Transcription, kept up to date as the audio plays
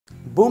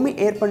భూమి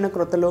ఏర్పడిన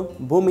క్రొత్తలో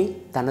భూమి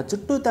తన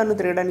చుట్టూ తాను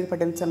తిరగడానికి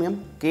పట్టిన సమయం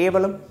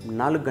కేవలం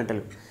 4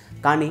 గంటలు.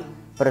 కానీ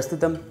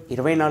ప్రస్తుతం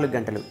 24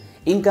 గంటలు.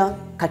 ఇంకా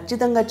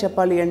ఖచ్చితంగా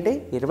చెప్పాలి అంటే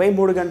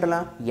 23 గంటల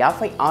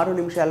 56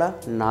 నిమిషాల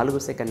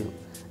 4 సెకండ్లు.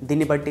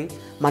 దీన్ని బట్టి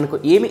మనకు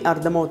ఏమి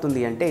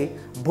అర్థమవుతుంది అంటే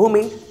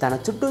భూమి తన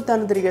చుట్టూ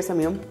తాను తిరిగే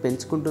సమయం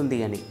పెంచుకుంటుంది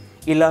అని.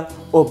 ఇలా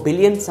ఓ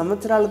బిలియన్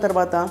సంవత్సరాల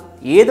తర్వాత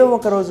ఏదో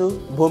ఒక రోజు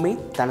భూమి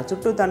తన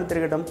చుట్టూ తాను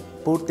తిరగడం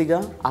పూర్తిగా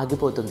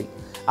ఆగిపోతుంది.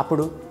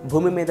 అప్పుడు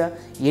భూమి మీద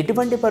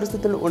ఎటువంటి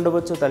పరిస్థితులు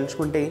ఉండవచ్చో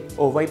తలుచుకుంటే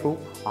ఓవైపు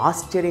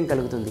ఆశ్చర్యం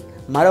కలుగుతుంది,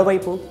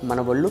 మరోవైపు మన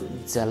ఒళ్ళు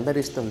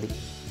జలధరిస్తుంది.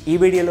 ఈ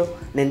వీడియోలో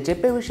నేను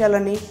చెప్పే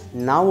విషయాలన్నీ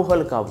నా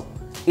ఊహలు కావు,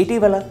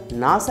 ఇటీవల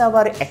నాసా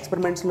వారి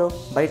ఎక్స్పెరిమెంట్స్లో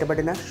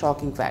బయటపడిన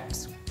షాకింగ్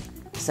ఫ్యాక్ట్స్.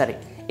 సరే,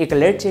 ఇక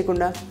లేట్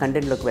చేయకుండా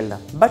కంటెంట్లోకి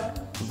వెళ్దాం. బట్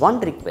వన్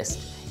రిక్వెస్ట్,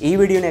 ఈ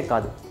వీడియోనే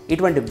కాదు,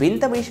 ఇటువంటి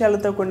వింత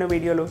విషయాలతో కూడిన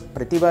వీడియోలు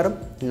ప్రతివారం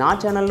నా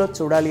ఛానల్లో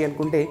చూడాలి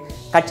అనుకుంటే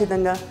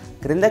ఖచ్చితంగా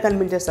క్రింద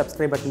కనిపించే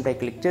సబ్స్క్రైబ్ బటన్పై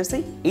క్లిక్ చేసి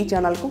ఈ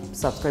ఛానల్కు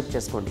సబ్స్క్రైబ్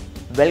చేసుకోండి.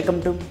 Welcome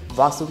to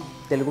Vasu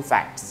Telugu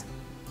facts.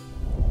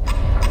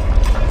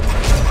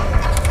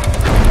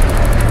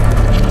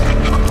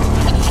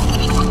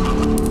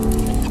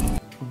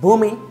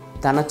 భూమి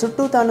తన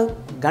చుట్టూ తాను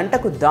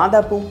గంటకు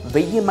దాదాపు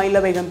 1000 మైళ్ళ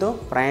వేగంతో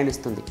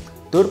ప్రయాణిస్తుంది.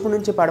 తూర్పు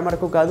నుంచి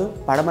పడమరకు కాదు,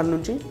 పడమర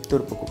నుంచి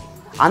తూర్పుకు.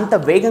 అంత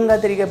వేగంగా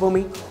తిరిగే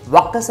భూమి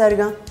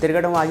ఒక్కసారిగా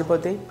తిరగడం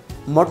ఆగిపోతే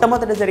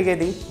మొట్టమొదట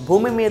జరిగేది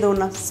భూమి మీద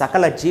ఉన్న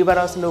సకల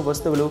జీవరాశులు,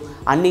 వస్తువులు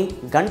అన్నీ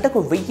గంటకు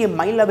 1000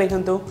 మైళ్ళ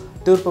వేగంతో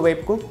తూర్పు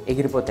వైపుకు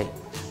ఎగిరిపోతాయి.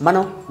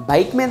 మనం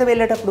బైక్ మీద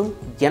వెళ్ళేటప్పుడు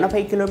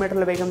 80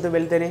 కిలోమీటర్ల వేగంతో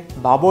వెళ్తేనే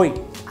బాబోయ్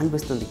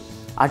అనిపిస్తుంది.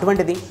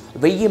 అటువంటిది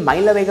 1000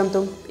 మైళ్ళ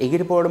వేగంతో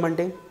ఎగిరిపోవడం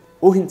అంటే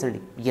ఊహించండి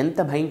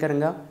ఎంత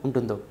భయంకరంగా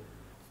ఉంటుందో.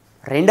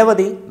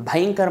 రెండవది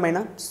భయంకరమైన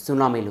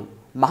సునామీలు.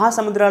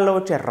 మహాసముద్రాల్లో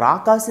వచ్చే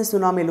రాకాసి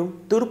సునామీలు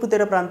తూర్పు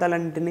తీర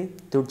ప్రాంతాలన్నింటినీ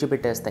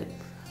తుడిచిపెట్టేస్తాయి.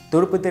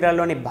 తూర్పు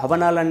తీరాల్లోని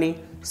భవనాలన్నీ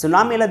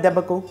సునామీల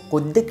దెబ్బకు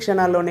కొద్ది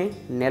క్షణాల్లోనే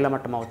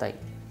నేలమట్టమవుతాయి.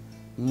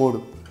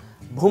 3.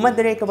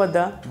 భూమధ్యరేఖ వద్ద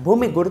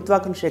భూమి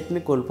గురుత్వాకర్షణ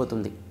శక్తిని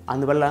కోల్పోతుంది.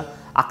 అందువల్ల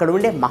అక్కడ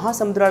ఉండే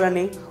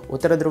మహాసముద్రాలన్నీ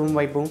ఉత్తర ధ్రువం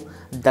వైపు,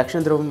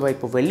 దక్షిణ ధ్రువం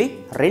వైపు వెళ్ళి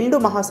 2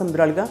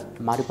 మహాసముద్రాలుగా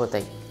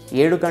మారిపోతాయి.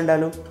 7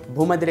 ఖండాలు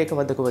భూమధ్యరేఖ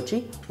వద్దకు వచ్చి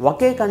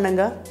ఒకే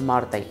ఖండంగా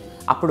మారుతాయి.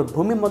 అప్పుడు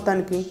భూమి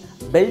మొత్తానికి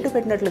బెల్ట్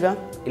పెట్టినట్లుగా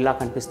ఇలా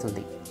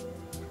కనిపిస్తుంది.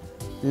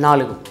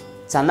 4.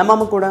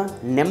 చందమామ కూడా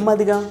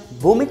నెమ్మదిగా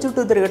భూమి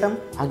చుట్టూ తిరగటం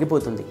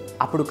ఆగిపోతుంది.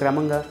 అప్పుడు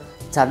క్రమంగా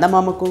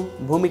చందమామకు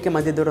భూమికి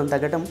మధ్య దూరం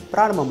తగ్గటం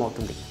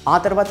ప్రారంభమవుతుంది. ఆ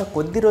తర్వాత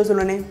కొద్ది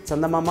రోజుల్లోనే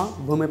చందమామ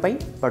భూమిపై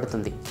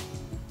పడుతుంది.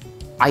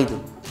 5.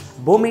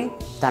 భూమి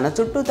తన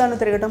చుట్టూ తాను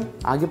తిరగటం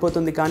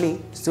ఆగిపోతుంది, కానీ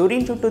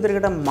సూర్యుని చుట్టూ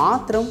తిరగటం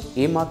మాత్రం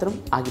ఏమాత్రం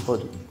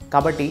ఆగిపోదు.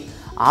 కాబట్టి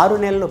 6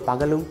 నెలలు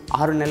పగలు,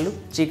 6 నెలలు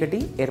చీకటి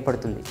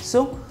ఏర్పడుతుంది. సో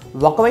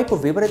ఒకవైపు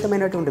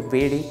విపరీతమైనటువంటి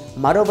వేడి,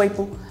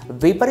 మరోవైపు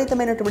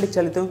విపరీతమైనటువంటి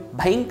చలితో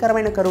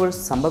భయంకరమైన కరువులు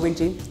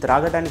సంభవించి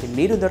త్రాగడానికి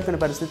నీరు దొరకని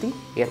పరిస్థితి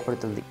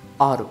ఏర్పడుతుంది.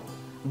 6.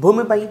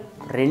 భూమిపై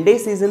 2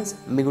 సీజన్స్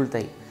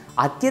మిగులుతాయి.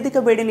 అత్యధిక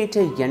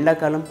వేడినిచ్చే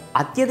ఎండాకాలం,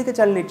 అత్యధిక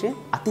చలినిచ్చే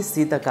అతి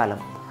శీతాకాలం.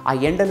 ఆ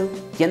ఎండలు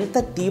ఎంత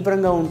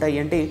తీవ్రంగా ఉంటాయి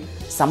అంటే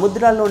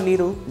సముద్రాల్లో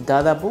నీరు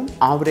దాదాపు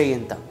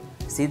ఆవిరయ్యేంత.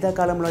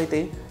 శీతాకాలంలో అయితే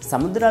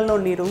సముద్రాల్లో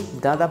నీరు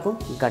దాదాపు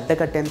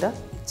గడ్డకట్టేంత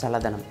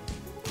చల్లదనం.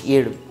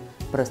 7.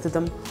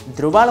 ప్రస్తుతం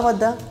ధృవాల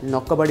వద్ద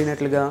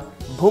నొక్కబడినట్లుగా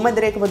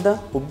భూమధ్యరేఖ వద్ద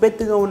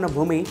ఉబ్బెత్తుగా ఉన్న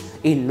భూమి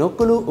ఈ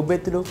నొక్కులు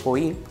ఉబ్బెత్తులు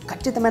పోయి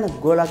ఖచ్చితమైన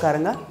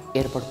గోళాకారంగా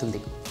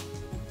ఏర్పడుతుంది.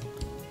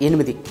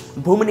 8.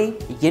 భూమిని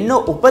ఎన్నో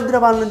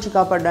ఉపద్రవాల నుంచి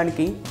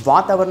కాపాడడానికి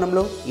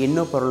వాతావరణంలో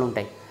ఎన్నో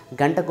పొరలుంటాయి.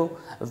 గంటకు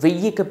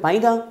 1000కి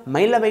పైగా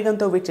మైళ్ళ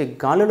వేగంతో వీచే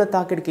గాలుల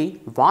తాకిడికి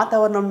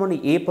వాతావరణంలోని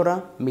ఏ పొర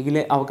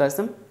మిగిలే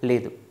అవకాశం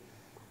లేదు.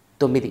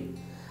 9.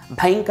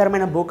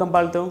 భయంకరమైన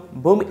భూకంపాలతో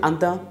భూమి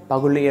అంతా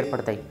పగుళ్ళు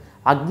ఏర్పడతాయి.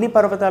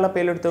 అగ్నిపర్వతాల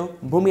పేలుడుతో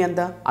భూమి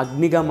అంతా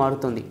అగ్నిగా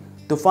మారుతుంది.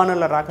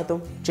 తుఫానుల రాకతో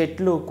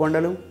చెట్లు,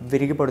 కొండలు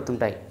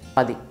విరిగిపడుతుంటాయి.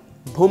 10.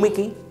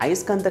 భూమికి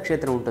అయస్కాంత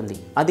క్షేత్రం ఉంటుంది.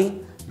 అది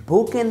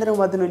భూకేంద్రం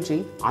వద్ద నుంచి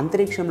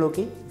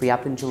అంతరిక్షంలోకి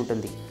వ్యాపించి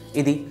ఉంటుంది.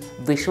 ఇది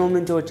విశ్వం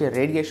నుంచి వచ్చే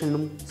రేడియేషన్ను,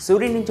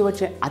 సూర్యుడి నుంచి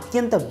వచ్చే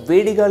అత్యంత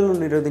వేడిగాలను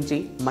నిరోధించి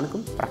మనకు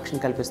రక్షణ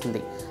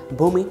కల్పిస్తుంది.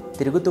 భూమి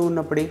తిరుగుతూ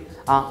ఉన్నప్పుడే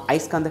ఆ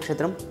అయస్కాంత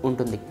క్షేత్రం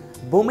ఉంటుంది.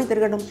 భూమి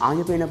తిరగడం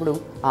ఆగిపోయినప్పుడు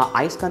ఆ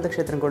అయస్కాంత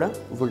క్షేత్రం కూడా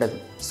ఉండదు.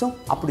 సో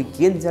అప్పుడు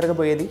ఏం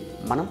జరగబోయేది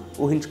మనం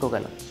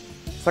ఊహించుకోగలం.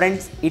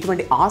 ఫ్రెండ్స్,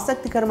 ఇటువంటి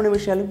ఆసక్తికరమైన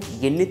విషయాలు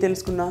ఎన్ని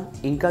తెలుసుకున్నా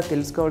ఇంకా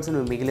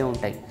తెలుసుకోవాల్సినవి మిగిలే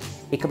ఉంటాయి.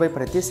 ఇకపై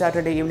ప్రతి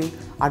సాటర్డే ఈవినింగ్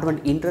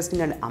అటువంటి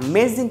ఇంట్రెస్టింగ్ అండ్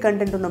అమేజింగ్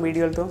కంటెంట్ ఉన్న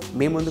వీడియోలతో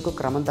మీ ముందుకు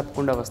క్రమం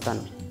తప్పకుండా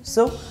వస్తాను.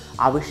 సో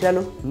ఆ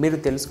విషయాలు మీరు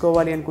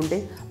తెలుసుకోవాలి అనుకుంటే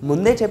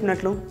ముందే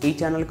చెప్పినట్లు ఈ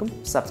ఛానల్కు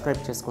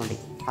సబ్స్క్రైబ్ చేసుకోండి.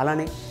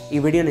 అలానే ఈ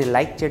వీడియోని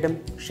లైక్ చేయడం,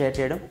 షేర్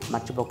చేయడం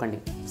మర్చిపోకండి.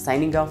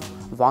 Signing off,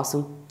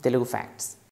 Vasu Telugu facts.